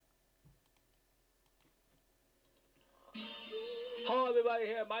everybody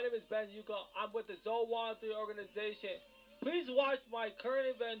here? My name is Ben Yuko. I'm with the Zone 103 organization. Please watch my current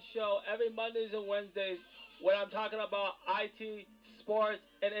event show every Mondays and Wednesdays when I'm talking about IT, sports,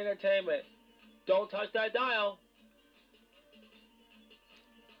 and entertainment. Don't touch that dial.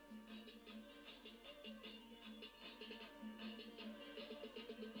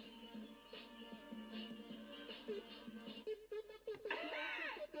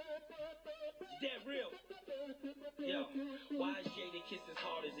 Dead real. Yo, why is Jada Kiss as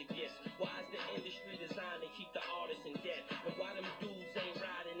hard as it gets? Why is the industry designed to keep the artists in debt? And why them dudes ain't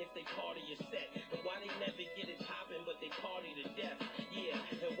riding if they party is set? And why they never get it poppin' but they party to death? Yeah,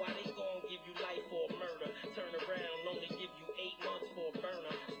 and why they gon' give you life for a murder? Turn around, only give you 8 months for a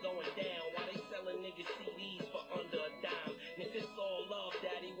burner. It's going down. Why they sellin' niggas CDs for under a dime? And if it's all love,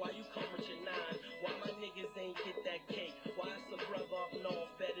 daddy, why you come with your nine? Why my niggas ain't get that cake? Why it's a brother up north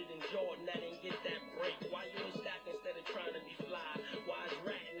better than Jordan that ain't get that break? Why you ain't stack instead of trying to be fly? Why is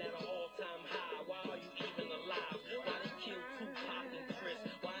ratting at an all-time high? Why are you even alive? Why they kill Tupac and Chris?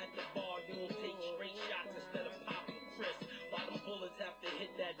 Why at the bar you don't take straight shots instead of popping Chris? Why them bullets have to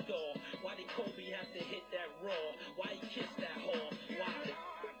hit that door? Why did Kobe have to hit that raw? Why he kissed that whore? Why?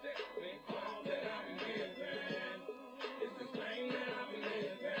 All that I'm giving is the thing that I'm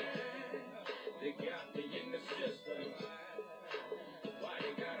living. They got me in the system. Why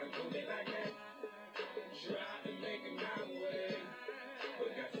they gotta do me like that? Try to make it my way, but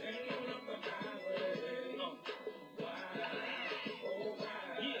got taken up the highway. Why? Oh, why?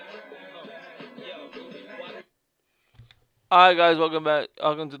 Yeah. Yo, do me like that. Alright, guys, welcome back.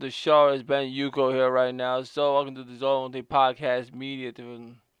 Welcome to the show. It's Ben Yuko here right now. So, welcome to the Zone 103 podcast media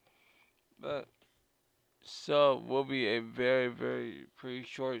division. But so, will be a very pretty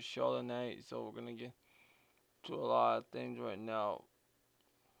short show tonight. So, we're gonna get to a lot of things right now.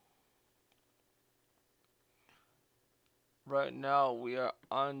 Right now, we are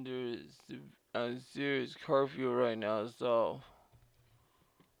under a serious curfew right now. So,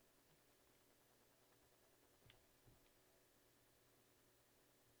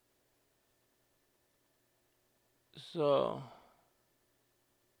 so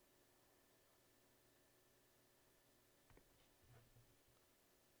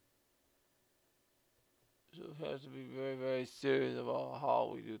we have to be very serious about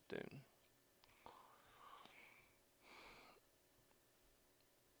how we do things.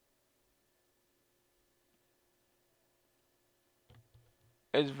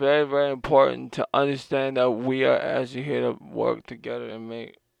 It's very important to understand that we are actually here to work together and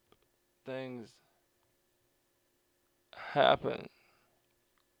make things happen.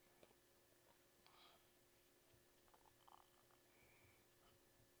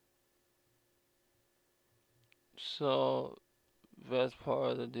 So that's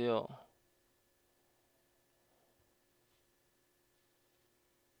part of the deal.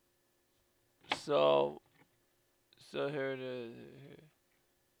 So so here it is.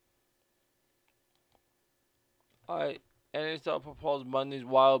 Alright, NHL proposed Monday's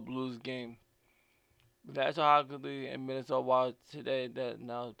Wild Blues game. The National Hockey League and Minnesota Wild today that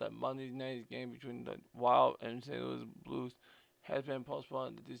announced that Monday night's game between the Wild and St. Louis Blues has been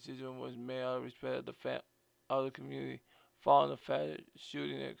postponed. The decision was made out of respect of of the community following the fatal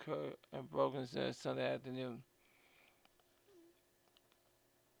shooting that occurred in Broken Center Sunday afternoon.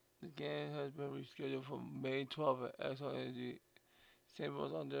 The game has been rescheduled for May 12th at Exxon Energy. Same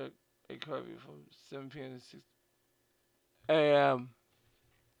was under a curfew from 7 p.m. to 6 a.m.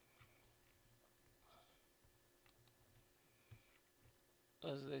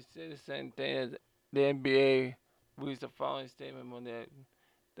 As they say the same thing as the NBA released the following statement Monday.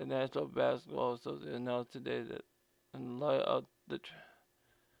 The National Basketball Association announced today that in light of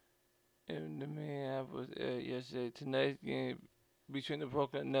in the Minneapolis area yesterday, tonight's game between the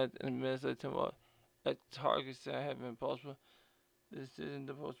Brooklyn Nets and Minnesota Timberwolves at Target Center had been postponed. The decision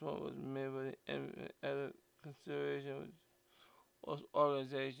to postpone was made with added consideration with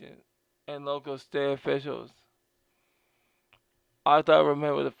organization and local state officials. I thought I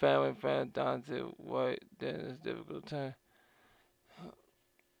remember the family and friend Dante White during this difficult time.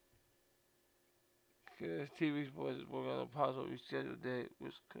 TV Sports is working on a possible rescheduled date,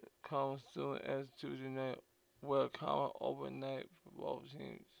 which could come soon as Tuesday night, where a common overnight for both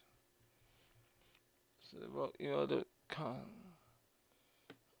teams. So, the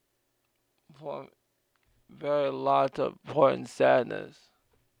for very lots of important sadness.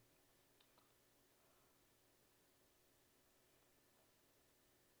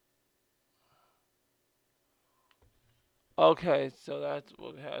 Okay, so that's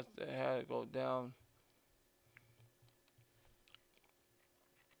what has to had to go down.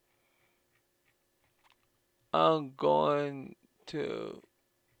 I'm going to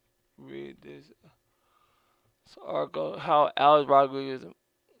read this article how Alex Rodriguez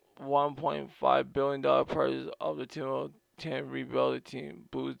 $1.5 billion purchase of the 2010 rebuild team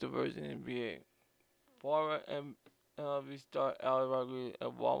boosts diversity in NBA. Former MLB star Alex Rodriguez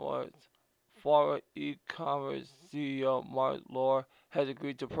and Walmart's former e-commerce CEO Mark Lore has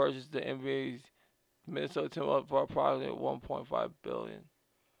agreed to purchase the NBA's Minnesota Timberwolves for approximately $1.5 billion.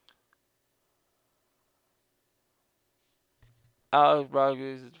 Alex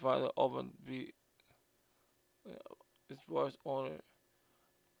Rodriguez is finally open to be its sports owner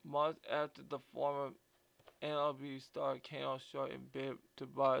months after the former MLB star came out short in bid to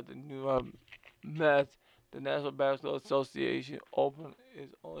buy the New York Mets. The National Basketball Association opened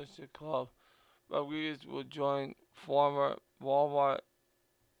its ownership club. Rodriguez will join former Walmart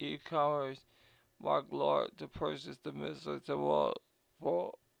e-commerce Mark Lord to purchase the Minnesota Timberwolves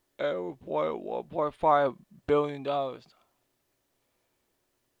for a reported $1.5 billion.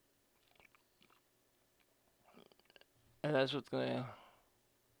 And that's what's gonna.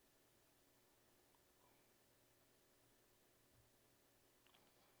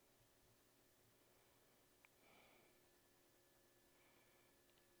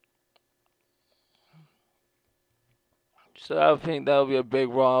 So I think that'll be a big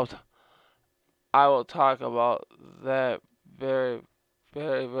round. I will talk about that very,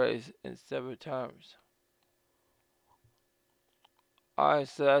 very in separate terms. Alright,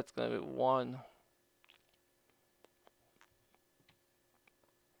 so that's gonna be one.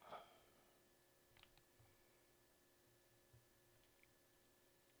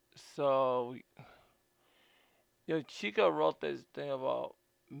 So, Chica wrote this thing about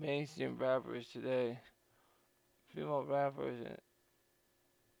mainstream rappers today, female rappers, and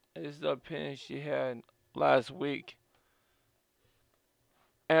this is the opinion she had last week.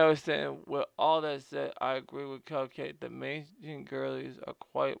 And I was saying, with all that said, I agree with Cupcake. The mainstream girlies are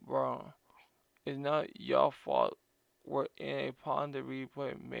quite wrong. It's not your fault. We're in a pond to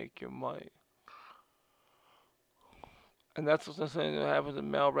replay and make your money. And that's what's something that happens to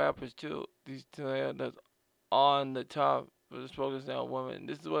male rappers too. These two that's on the top, but it's focusing on women.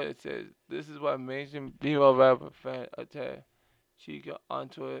 This is what it says. This is why mainstream female rapper fan attack Chica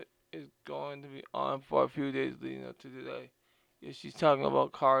onto it is going to be on for a few days leading up to today. Yeah, she's talking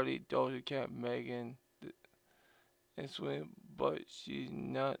about Cardi, Doja Cat, Megan, and Swim, but she's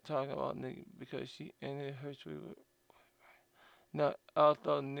not talking about Nicki because she ended her tweet with not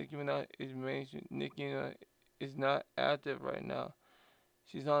although Nicki Minaj is mainstream. Nicki Minaj is not active right now.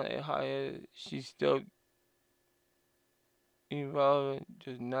 She's on a hiatus. She's still irrelevant,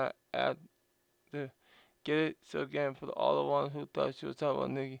 just not active. Get it? So again, for all the ones who thought she was talking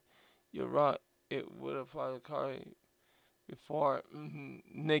about Nicki, you're right. It would apply to Cardi before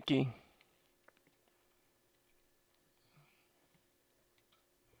Nicki.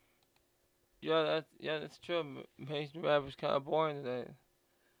 That's true. Mainstream rap is kind of boring today.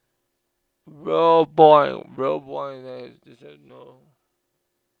 Real boring today. Just no.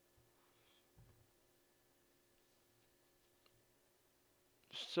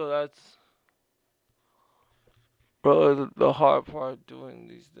 So that's really the hard part doing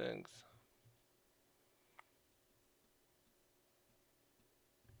these things.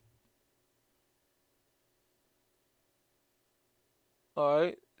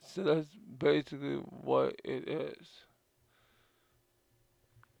 Alright, so that's basically what it is.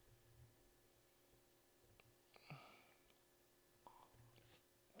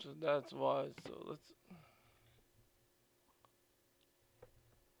 So that's why. So let's.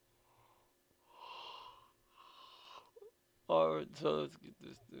 Alright, so let's get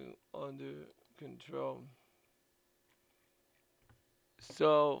this thing under control.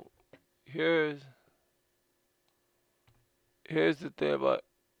 So here's here's the thing about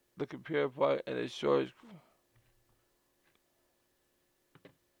the computer part and the shortage.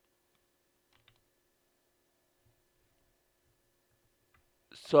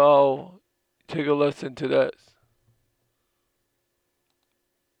 So take a listen to this.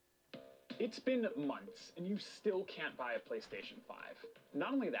 It's been months, and you still can't buy a PlayStation 5.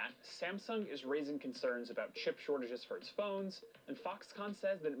 Not only that, Samsung is raising concerns about chip shortages for its phones, and Foxconn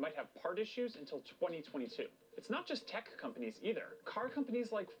says that it might have part issues until 2022. It's not just tech companies either. Car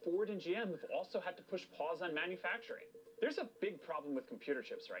companies like Ford and GM have also had to push pause on manufacturing. There's a big problem with computer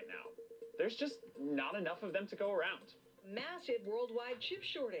chips right now. There's just not enough of them to go around. Massive worldwide chip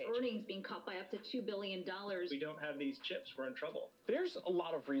shortage. Earnings being cut by up to $2 billion. We don't have these chips, we're in trouble. There's a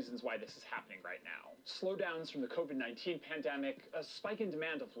lot of reasons why this is happening right now. Slowdowns from the COVID-19 pandemic, a spike in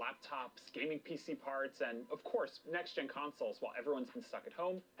demand of laptops, gaming PC parts, and, of course, next-gen consoles while everyone's been stuck at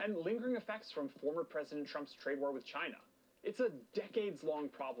home, and lingering effects from former President Trump's trade war with China. It's a decades-long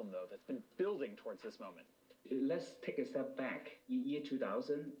problem, though, that's been building towards this moment. Let's take a step back. In year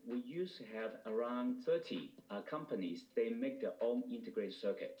 2000, we used to have around 30 companies. They make their own integrated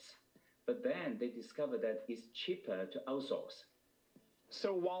circuits. But then they discovered that it's cheaper to outsource.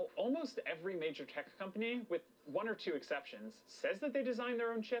 So while almost every major tech company, with one or two exceptions, says that they design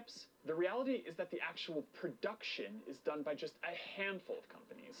their own chips, the reality is that the actual production is done by just a handful of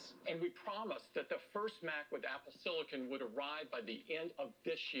companies. And we promised that the first Mac with Apple Silicon would arrive by the end of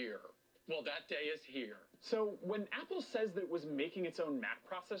this year. Well, that day is here. So when Apple says that it was making its own Mac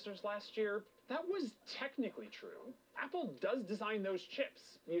processors last year, that was technically true. Apple does design those chips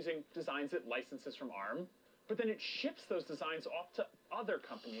using designs it licenses from ARM, but then it ships those designs off to other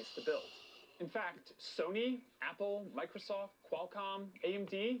companies to build. In fact, Sony, Apple, Microsoft, Qualcomm,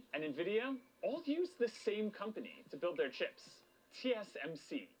 AMD, and NVIDIA all use the same company to build their chips,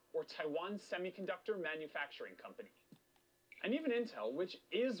 TSMC, or Taiwan Semiconductor Manufacturing Company. And even Intel, which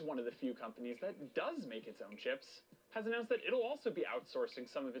is one of the few companies that does make its own chips, has announced that it'll also be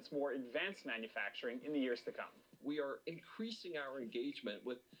outsourcing some of its more advanced manufacturing in the years to come. We are increasing our engagement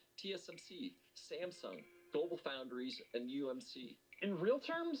with TSMC, Samsung, GlobalFoundries, and UMC. In real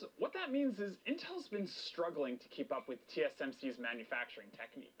terms, what that means is Intel's been struggling to keep up with TSMC's manufacturing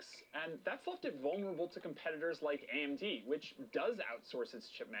techniques, and that's left it vulnerable to competitors like AMD, which does outsource its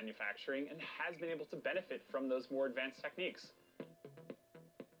chip manufacturing and has been able to benefit from those more advanced techniques.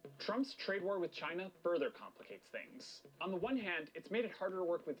 Trump's trade war with China further complicates things. On the one hand, it's made it harder to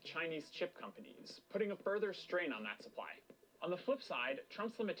work with Chinese chip companies, putting a further strain on that supply. On the flip side,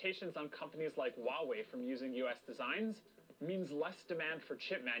 Trump's limitations on companies like Huawei from using US designs means less demand for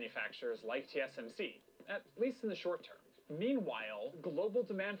chip manufacturers like TSMC, at least in the short term. Meanwhile, global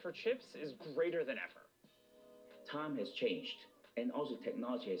demand for chips is greater than ever. Time has changed, and also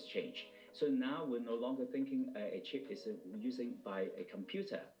technology has changed. So now we're no longer thinking a chip is using by a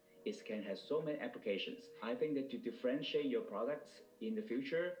computer. It can have so many applications. I think that to differentiate your products in the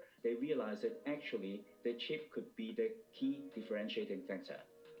future, they realize that actually the chip could be the key differentiating factor.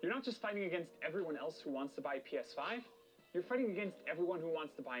 You're not just fighting against everyone else who wants to buy PS5, you're fighting against everyone who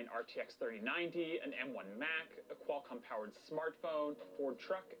wants to buy an RTX 3090, an M1 Mac, a Qualcomm-powered smartphone, a Ford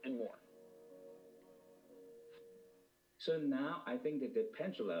truck, and more. So now I think that the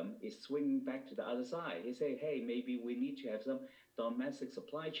pendulum is swinging back to the other side. They say, hey, maybe we need to have some domestic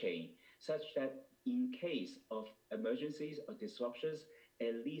supply chain such that in case of emergencies or disruptions,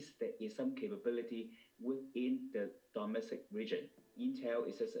 at least there is some capability within the domestic region. Intel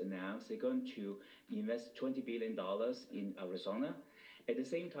is just announced they're going to invest $20 billion in Arizona. At the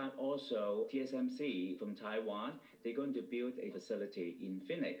same time, also, TSMC from Taiwan, they're going to build a facility in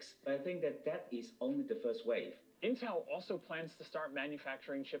Phoenix. But I think that that is only the first wave. Intel also plans to start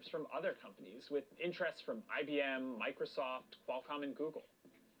manufacturing chips from other companies, with interest from IBM, Microsoft, Qualcomm, and Google.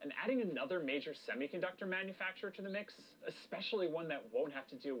 And adding another major semiconductor manufacturer to the mix, especially one that won't have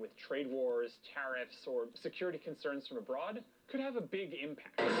to deal with trade wars, tariffs, or security concerns from abroad, could have a big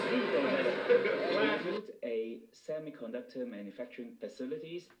impact. To build a semiconductor manufacturing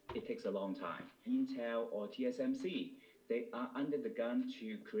facilities, it takes a long time. Intel or TSMC, they are under the gun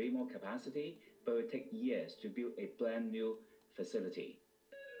to create more capacity, but it will take years to build a brand new facility.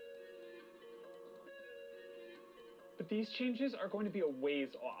 But these changes are going to be a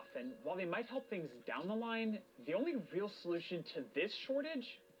ways off, and while they might help things down the line, the only real solution to this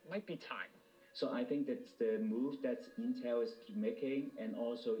shortage might be time. So I think that's the move that Intel is making, and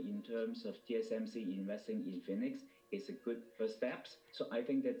also in terms of TSMC investing in Phoenix, is a good first steps. So I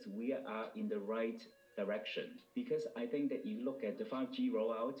think that we are in the right direction, because I think that you look at the 5G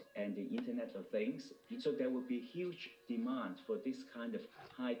rollout and the Internet of Things, so there will be huge demand for this kind of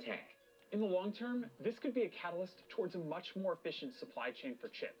high tech. In the long term, this could be a catalyst towards a much more efficient supply chain for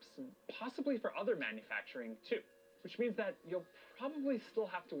chips, and possibly for other manufacturing too, which means that you'll probably still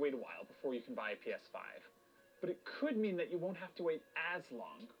have to wait a while before you can buy a PS5. But it could mean that you won't have to wait as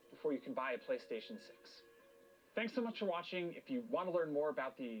long before you can buy a PlayStation 6. Thanks so much for watching. If you want to learn more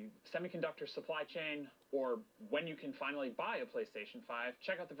about the semiconductor supply chain, or when you can finally buy a PlayStation 5,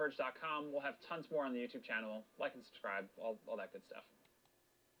 check out TheVerge.com. We'll have tons more on the YouTube channel. Like and subscribe, all that good stuff.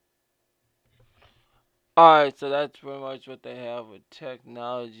 Alright, so that's pretty much what they have with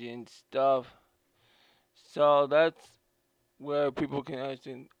technology and stuff. So that's where people can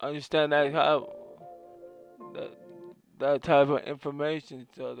actually understand that that type of information,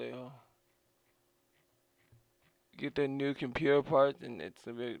 so they get their new computer parts, and it's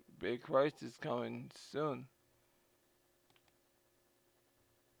a big crisis coming soon.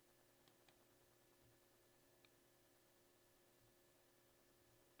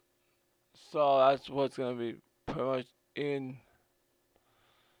 So that's what's gonna be pretty much in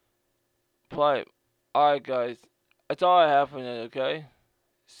play. Alright, guys. That's all I have for now, okay?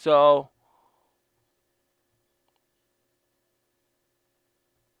 So,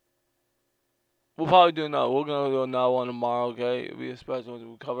 we'll probably do another. We're gonna do another one tomorrow, okay? It'll be a special one.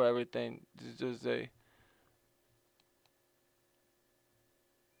 We'll cover everything. This is just a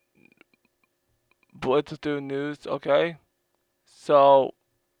blitz through news, okay? So,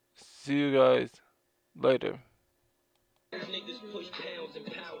 see you guys later. Niggas push pounds and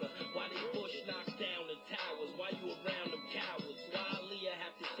powder. Why they push knocks down the towers? Why you around them cowards? Why Aaliyah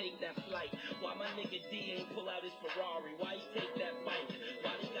have to take that flight? Why my nigga D ain't pull out his Ferrari? Why he take that bike?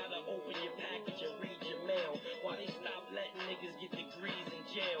 Why they gotta open your package and read your mail? Why they stop letting niggas get degrees in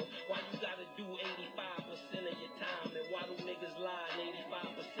jail? Why you gotta do 85% of your time? And why do niggas lie in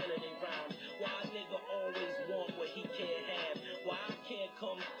 85% of their rhymes? Why a nigga always want what he can't have? Why I can't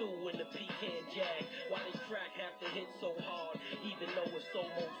come through when the pecan jag? Why they crack have to hit so hard, even though it's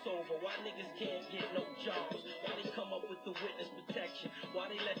almost over? Why niggas can't get no jobs? Why they come up with the witness protection? Why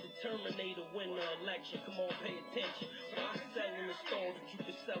they let the Terminator win the election? Come on, pay attention. Why selling the stones that you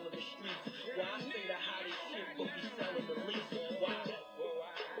can sell in the streets? Why I say the hottest shit but be selling the least? Why?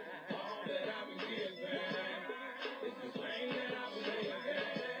 All that I've been given, it's the pain that I've been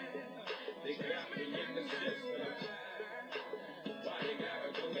living. They got me in the system. Why they gotta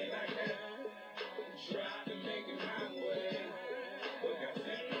do me like that? Tried to make it my way, but got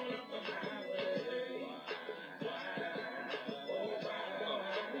sent on up the highway. Why? Oh, why?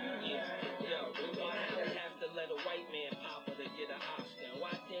 Yo, why Halle have to let a white man pop her to get an Oscar?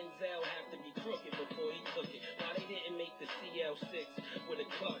 Why Denzel have to be crooked before he took it? Why they didn't make the CL6 with a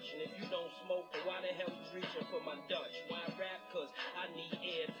clutch? And if you don't smoke, then why the hell you reaching for my Dutch? Why rap? Cause I need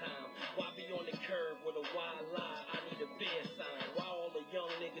airtime. Why be on the curb with a wide lie? I need a bear sign. Why all the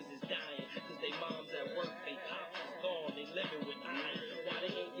young niggas is dying? Cause they moms at work, they pops is gone, they living with iron. Why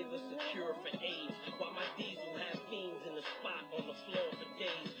they ain't give us a cure for AIDS? Why my diesel have fiends in the spot on the floor for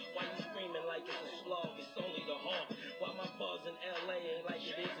days? Why you screaming like it's a slug, it's only the heart? Why my buzz in LA ain't like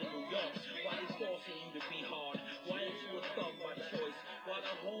it is in New York? Why they forcing you to be hard? Why ain't you a thug by choice? Why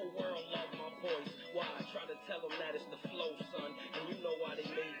the whole world love my voice? Why I try to tell them that it's the flow, son? And you know why they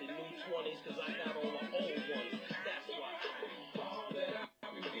made the new 20s, cause I got all